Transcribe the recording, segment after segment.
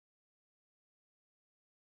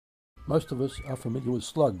Most of us are familiar with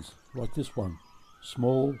slugs, like this one.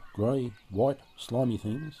 Small, grey, white, slimy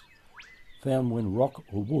things, found when rock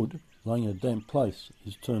or wood laying in a damp place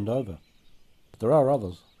is turned over. But there are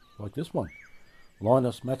others, like this one,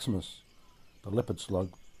 Linus maximus, the leopard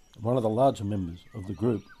slug, one of the larger members of the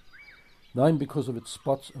group. Named because of its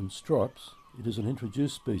spots and stripes, it is an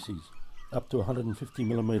introduced species, up to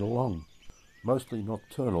 150mm long, mostly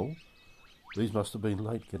nocturnal. These must have been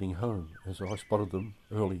late getting home, as I spotted them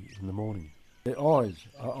early in the morning. Their eyes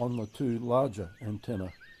are on the two larger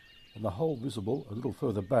antennae, and the hole visible a little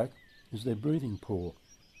further back is their breathing pore.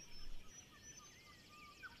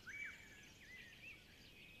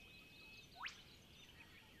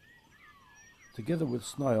 Together with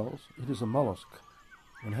snails, it is a mollusk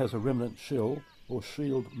and has a remnant shell or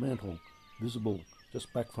shield mantle visible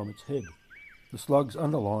just back from its head. The slug's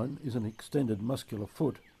underline is an extended muscular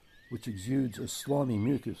foot which exudes a slimy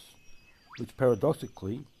mucus, which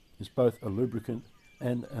paradoxically is both a lubricant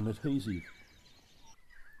and an adhesive.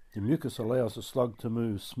 The mucus allows the slug to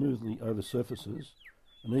move smoothly over surfaces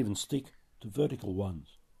and even stick to vertical ones.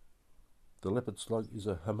 The leopard slug is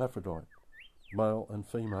a hermaphrodite, male and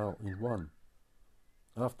female in one.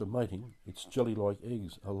 After mating, its jelly-like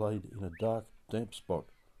eggs are laid in a dark, damp spot.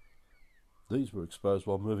 These were exposed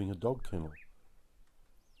while moving a dog kennel,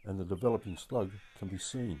 and the developing slug can be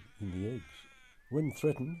seen in the eggs. When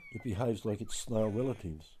threatened, it behaves like its snail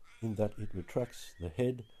relatives, in that it retracts the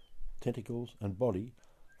head, tentacles and body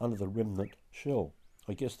under the remnant shell.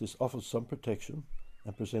 I guess this offers some protection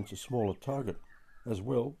and presents a smaller target. As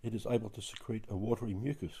well, it is able to secrete a watery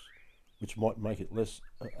mucus, which might make it less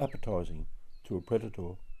appetizing to a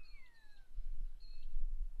predator.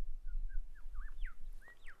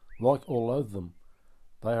 Like or loathe them,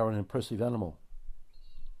 they are an impressive animal.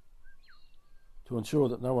 To ensure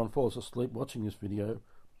that no one falls asleep watching this video,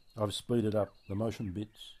 I've speeded up the motion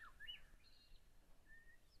bits.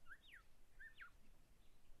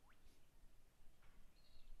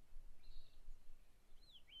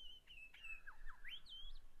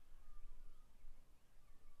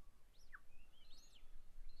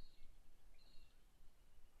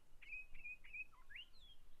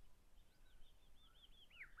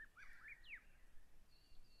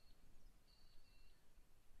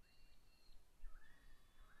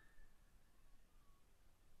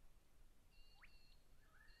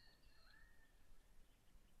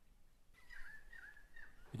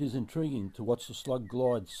 It is intriguing to watch the slug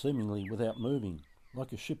glide seemingly without moving,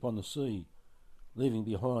 like a ship on the sea, leaving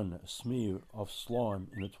behind a smear of slime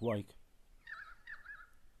in its wake.